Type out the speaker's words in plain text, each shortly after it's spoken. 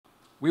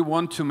we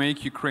want to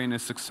make Ukraine a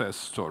success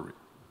story.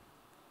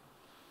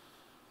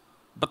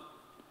 But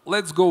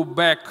let's go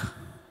back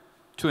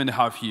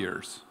 2.5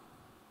 years.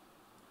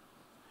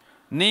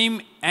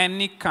 Name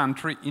any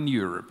country in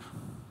Europe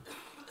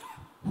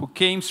who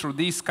came through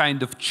these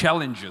kind of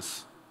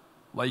challenges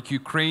like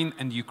Ukraine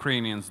and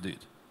Ukrainians did.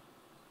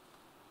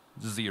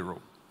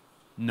 Zero.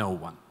 No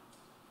one.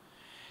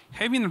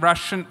 Having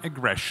Russian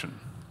aggression,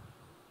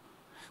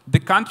 the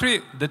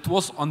country that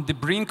was on the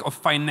brink of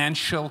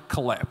financial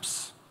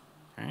collapse,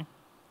 okay?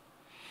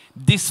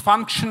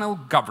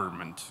 Dysfunctional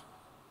government,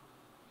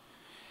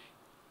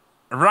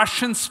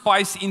 Russian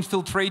spies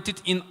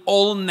infiltrated in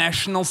all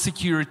national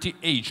security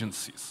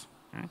agencies,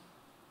 okay?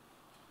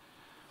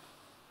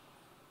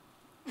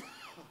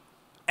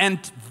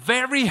 And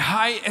very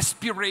high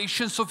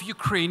aspirations of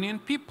Ukrainian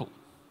people.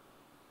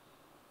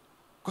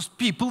 Because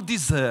people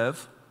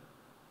deserve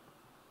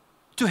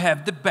to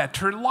have the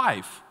better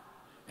life.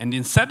 And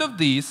instead of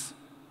this,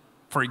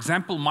 for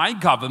example, my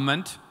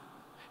government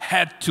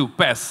had to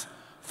pass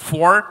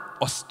 4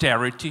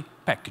 austerity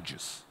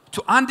packages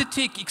to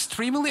undertake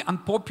extremely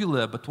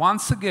unpopular, but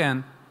once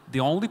again, the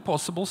only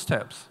possible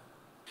steps.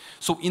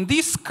 So in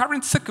these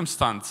current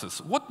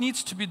circumstances, what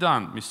needs to be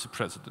done, Mr.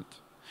 President?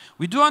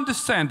 We do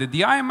understand that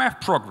the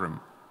IMF program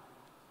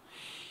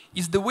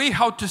is the way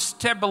how to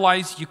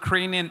stabilize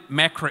Ukrainian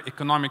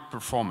macroeconomic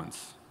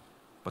performance.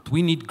 But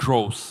we need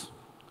growth.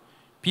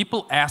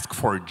 People ask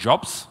for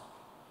jobs.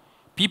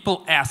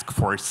 People ask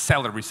for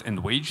salaries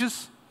and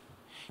wages.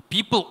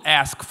 People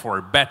ask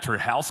for better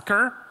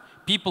healthcare.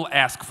 People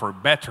ask for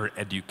better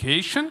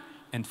education.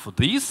 And for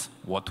this,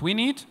 what we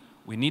need?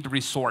 We need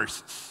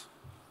resources.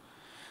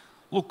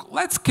 Look,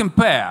 let's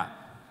compare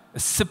a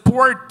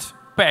support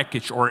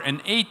package or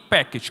an aid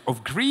package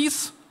of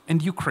Greece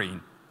and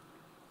Ukraine.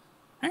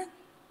 Okay?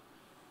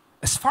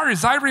 As far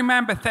as I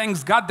remember,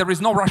 thanks God, there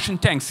is no Russian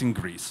tanks in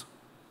Greece.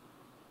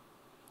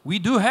 We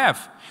do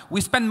have.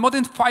 We spend more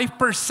than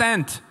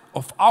 5%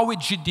 of our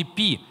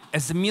GDP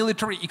as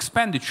military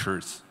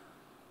expenditures.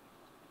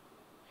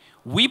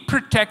 We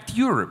protect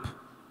Europe.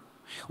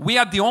 We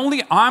are the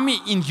only army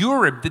in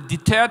Europe that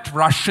deterred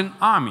Russian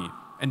army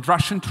and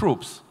Russian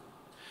troops.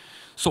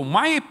 So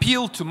my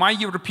appeal to my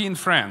European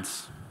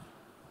friends,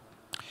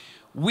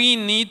 we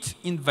need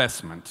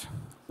investment.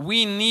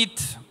 We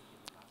need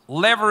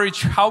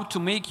leverage how to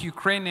make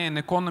Ukrainian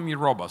economy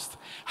robust,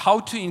 how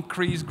to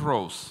increase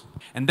growth.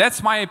 And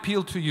that's my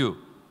appeal to you.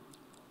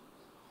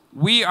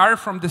 We are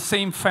from the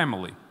same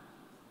family.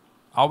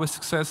 Our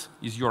success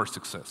is your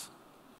success.